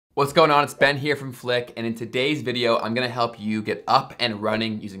What's going on? It's Ben here from Flick, and in today's video, I'm gonna help you get up and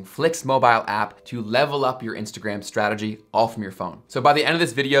running using Flick's mobile app to level up your Instagram strategy all from your phone. So by the end of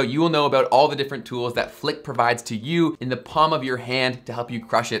this video, you will know about all the different tools that Flick provides to you in the palm of your hand to help you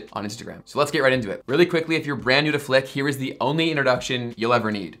crush it on Instagram. So let's get right into it. Really quickly, if you're brand new to Flick, here is the only introduction you'll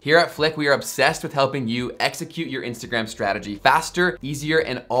ever need. Here at Flick, we are obsessed with helping you execute your Instagram strategy faster, easier,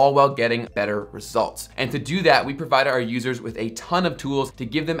 and all while getting better results. And to do that, we provide our users with a ton of tools to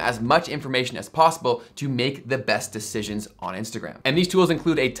give them as much information as possible to make the best decisions on Instagram. And these tools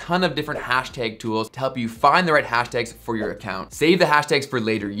include a ton of different hashtag tools to help you find the right hashtags for your account, save the hashtags for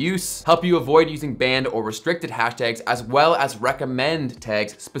later use, help you avoid using banned or restricted hashtags, as well as recommend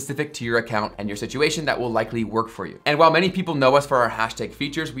tags specific to your account and your situation that will likely work for you. And while many people know us for our hashtag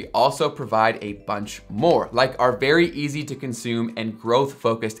features, we also provide a bunch more, like our very easy to consume and growth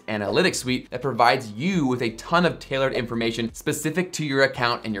focused analytics suite that provides you with a ton of tailored information specific to your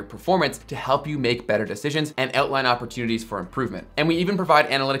account and your performance to help you make better decisions and outline opportunities for improvement. And we even provide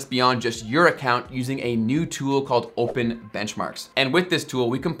analytics beyond just your account using a new tool called Open Benchmarks. And with this tool,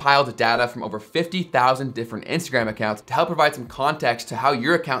 we compiled data from over 50,000 different Instagram accounts to help provide some context to how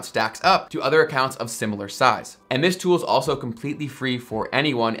your account stacks up to other accounts of similar size. And this tool is also completely free for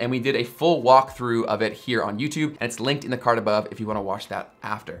anyone, and we did a full walkthrough of it here on YouTube, and it's linked in the card above if you want to watch that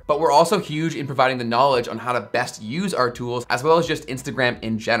after. But we're also huge in providing the knowledge on how to best use our tools, as well as just Instagram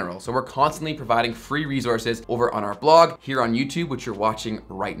in general. So we're constantly providing free resources over on our blog, here on YouTube, which you're watching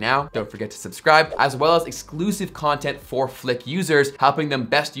right now. Don't forget to subscribe, as well as exclusive content for Flick users, helping them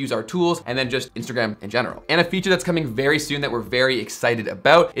best use our tools, and then just Instagram in general. And a feature that's coming very soon that we're very excited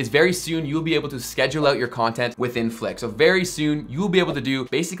about is very soon you'll be able to schedule out your content within Flick. So very soon you will be able to do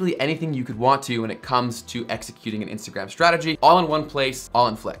basically anything you could want to when it comes to executing an Instagram strategy, all in one place, all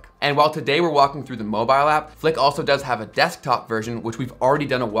in Flick. And while today we're walking through the mobile app, Flick also does have a desktop version, which we've already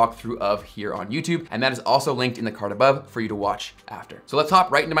done a walkthrough of here on YouTube, and that is also linked in the card above for you to watch after. So let's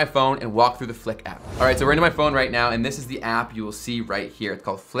hop right into my phone and walk through the Flick app. All right, so we're into my phone right now, and this is the app you will see right here. It's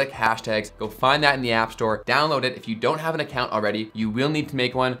called Flick Hashtags. Go find that in the App Store, download it. If you don't have an account already, you will need to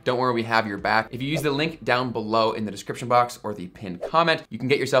make one. Don't worry, we have your back. If you use the link down below in the description box or the pinned comment, you can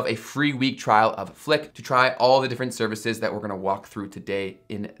get yourself a free week trial of Flick to try all the different services that we're gonna walk through today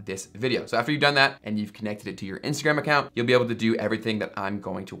in this video. So after you've done that and you've connected it to your Instagram account, you'll be able to do everything that I'm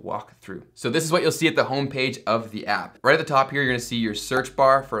going to walk through. So this is what you'll see at the home page of the app. Right at the top here, you're gonna see your search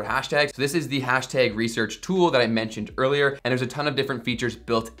bar for hashtags. So this is the hashtag research tool that I mentioned earlier, and there's a ton of different features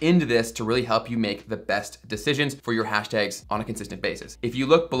built into this to really help you make the best decisions for your hashtags on a consistent basis. If you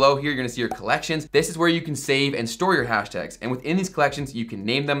look below here, you're gonna see your collections. This is where you can save and store your hashtags. And within these collections, you can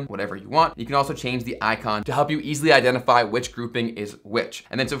name them whatever you want. You can also change the icon to help you easily identify which grouping is which.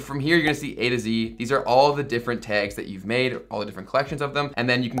 And then so from here, you're gonna see A to Z. These are all the different tags that you've made, all the different collections of them. And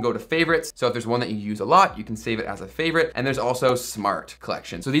then you can go to favorites. So if there's one that you use a lot, you can save it as a favorite. And there's also smart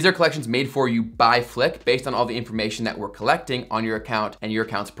collections. So these are collections made for you by Flick based on all the information that we're collecting on your account and your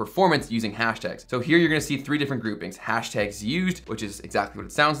account's performance using hashtags. So here you're gonna see three different groupings. Hashtags used, which is exactly what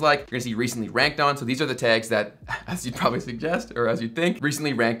it sounds like. You're gonna see recently ranked on. So these are the tags that, as you'd probably suggest, or as you'd think,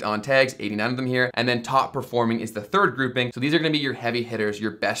 recently ranked on tags, 89 of them here. And then top performing is the third grouping. So these are gonna be your heavy hitters,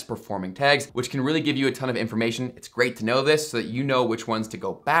 your best performing tags, which can really give you a ton of information. It's great to know this so that you know which ones to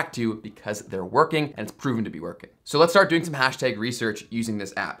go back to because they're working and it's proven to be working. So let's start doing some hashtag research using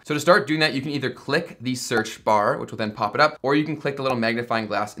this app. So to start doing that, you can either click the search bar, which will then pop it up, or you can click the little magnifying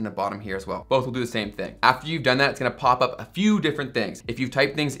glass in the bottom here as well. Both will do the same thing. After you've done that, it's gonna pop up a few different things. If you've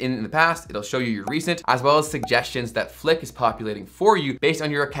typed things in the past, it'll show you your recent, as well as suggestions that Flick is populating for you based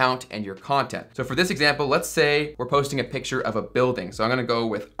on your account and your content. So for this example, let's say we're posting a picture of a building. So I'm gonna go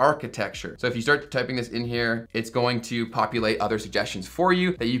with architecture. So if you start typing this in here, it's going to populate other suggestions for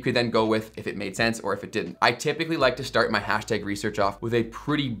you that you could then go with if it made sense or if it didn't. I typically like to start my hashtag research off with a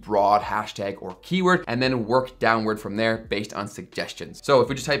pretty broad hashtag or keyword and then work downward from there based on suggestions. So if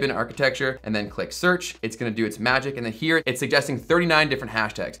we just type in architecture and then click search, it's gonna do its magic. And then here it's suggesting 39 different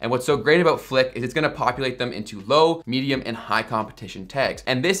hashtags. And what's so great about Flick is it's gonna populate them into low, medium, and high competition tags.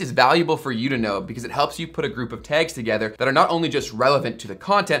 And this is valuable for you to know because it helps you put a group of tags together that are not only just relevant to the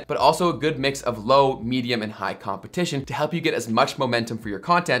content, but also a good mix of low, medium, and high competition to help you get as much momentum for your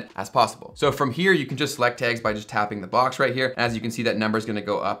content as possible. So from here, you can just select tags by just just tapping the box right here. And as you can see, that number is gonna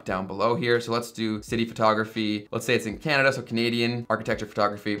go up down below here. So let's do city photography. Let's say it's in Canada, so Canadian architecture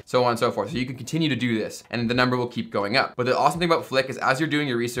photography, so on and so forth. So you can continue to do this and the number will keep going up. But the awesome thing about Flick is as you're doing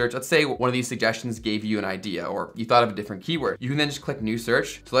your research, let's say one of these suggestions gave you an idea or you thought of a different keyword. You can then just click new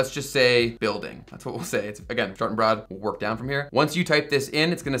search. So let's just say building. That's what we'll say. It's again, short and broad, we'll work down from here. Once you type this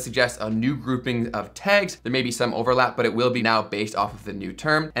in, it's gonna suggest a new grouping of tags. There may be some overlap, but it will be now based off of the new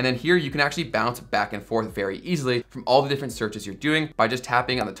term. And then here you can actually bounce back and forth very easily from all the different searches you're doing by just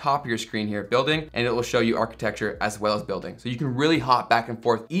tapping on the top of your screen here, building, and it will show you architecture as well as building. So you can really hop back and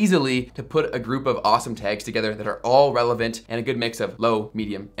forth easily to put a group of awesome tags together that are all relevant and a good mix of low,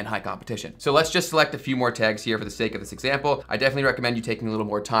 medium, and high competition. So let's just select a few more tags here for the sake of this example. I definitely recommend you taking a little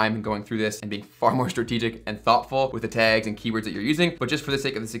more time and going through this and being far more strategic and thoughtful with the tags and keywords that you're using. But just for the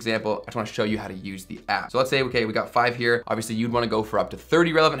sake of this example, I just want to show you how to use the app. So let's say, okay, we got 5 here. Obviously you'd want to go for up to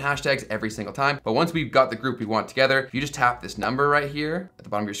 30 relevant hashtags every single time. But once we've got the group we want together, you just tap this number right here at the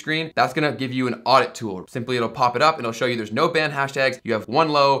bottom of your screen. That's going to give you an audit tool. Simply it'll pop it up and it'll show you there's no banned hashtags. You have 1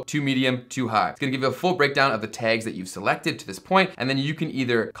 low, 2 medium, 2 high. It's going to give you a full breakdown of the tags that you've selected to this point. And then you can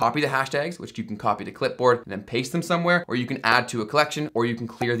either copy the hashtags, which you can copy to clipboard and then paste them somewhere, or you can add to a collection, or you can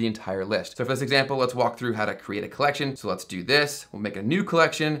clear the entire list. So for this example, let's walk through how to create a collection. So let's do this. We'll make a new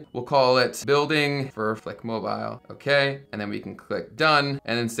collection. We'll call it building for Flick Mobile. Okay. And then we can click done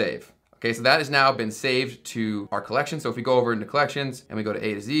and then save. Okay, so that has now been saved to our collection. So if we go over into collections and we go to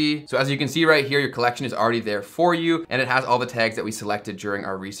A to Z, so as you can see right here, your collection is already there for you and it has all the tags that we selected during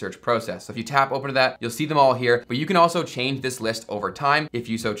our research process. So if you tap open to that, you'll see them all here, but you can also change this list over time if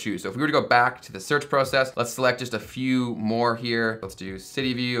you so choose. So if we were to go back to the search process, let's select just a few more here. Let's do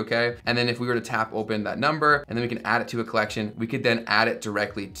city view, okay? And then if we were to tap open that number and then we can add it to a collection, we could then add it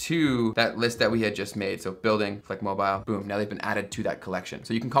directly to that list that we had just made. So building, Flick Mobile, boom, now they've been added to that collection.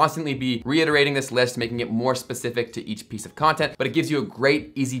 So you can constantly be reiterating this list, making it more specific to each piece of content, but it gives you a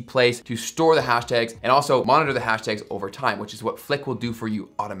great, easy place to store the hashtags and also monitor the hashtags over time, which is what Flick will do for you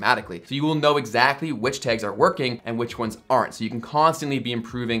automatically. So you will know exactly which tags are working and which ones aren't. So you can constantly be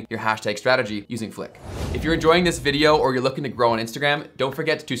improving your hashtag strategy using Flick. If you're enjoying this video or you're looking to grow on Instagram, don't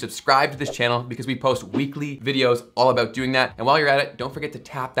forget to subscribe to this channel because we post weekly videos all about doing that. And while you're at it, don't forget to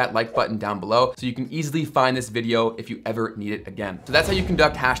tap that like button down below so you can easily find this video if you ever need it again. So that's how you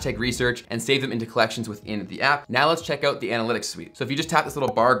conduct hashtag research and save them into collections within the app. Now let's check out the analytics suite. So if you just tap this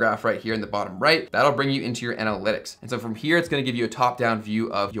little bar graph right here in the bottom right, that'll bring you into your analytics. And so from here, it's gonna give you a top-down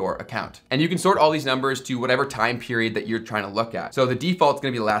view of your account. And you can sort all these numbers to whatever time period that you're trying to look at. So the default is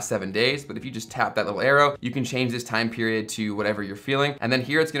gonna be the last 7 days, but if you just tap that little arrow, you can change this time period to whatever you're feeling. And then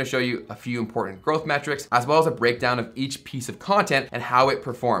here it's gonna show you a few important growth metrics, as well as a breakdown of each piece of content and how it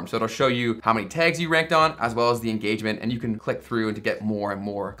performed. So it'll show you how many tags you ranked on, as well as the engagement, and you can click through and to get more and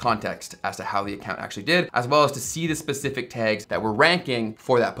more context as to how the account actually did, as well as to see the specific tags that were ranking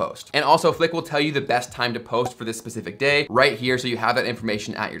for that post. And also Flick will tell you the best time to post for this specific day right here, so you have that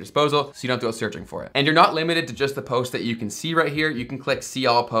information at your disposal, so you don't have to go searching for it. And you're not limited to just the posts that you can see right here. You can click see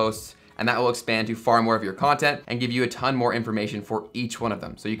all posts, and that will expand to far more of your content and give you a ton more information for each one of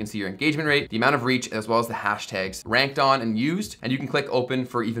them. So you can see your engagement rate, the amount of reach, as well as the hashtags ranked on and used, and you can click open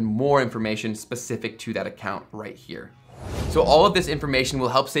for even more information specific to that account right here. So all of this information will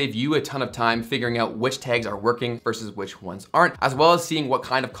help save you a ton of time figuring out which tags are working versus which ones aren't, as well as seeing what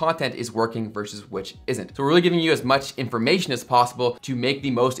kind of content is working versus which isn't. So we're really giving you as much information as possible to make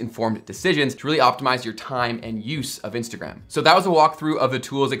the most informed decisions to really optimize your time and use of Instagram. So that was a walkthrough of the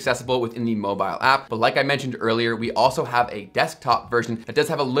tools accessible within the mobile app. But like I mentioned earlier, we also have a desktop version that does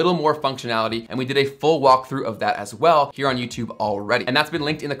have a little more functionality, and we did a full walkthrough of that as well here on YouTube already. And that's been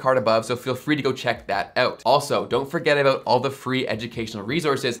linked in the card above, so feel free to go check that out. Also, don't forget about all the free educational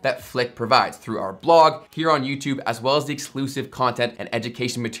resources that Flick provides through our blog here on YouTube, as well as the exclusive content and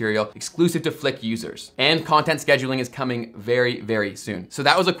education material exclusive to Flick users. And content scheduling is coming very, very soon. So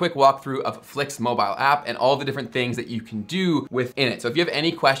that was a quick walkthrough of Flick's mobile app and all the different things that you can do within it. So if you have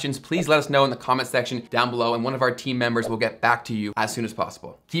any questions, please let us know in the comment section down below, and one of our team members will get back to you as soon as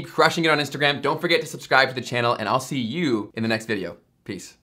possible. Keep crushing it on Instagram. Don't forget to subscribe to the channel, and I'll see you in the next video. Peace.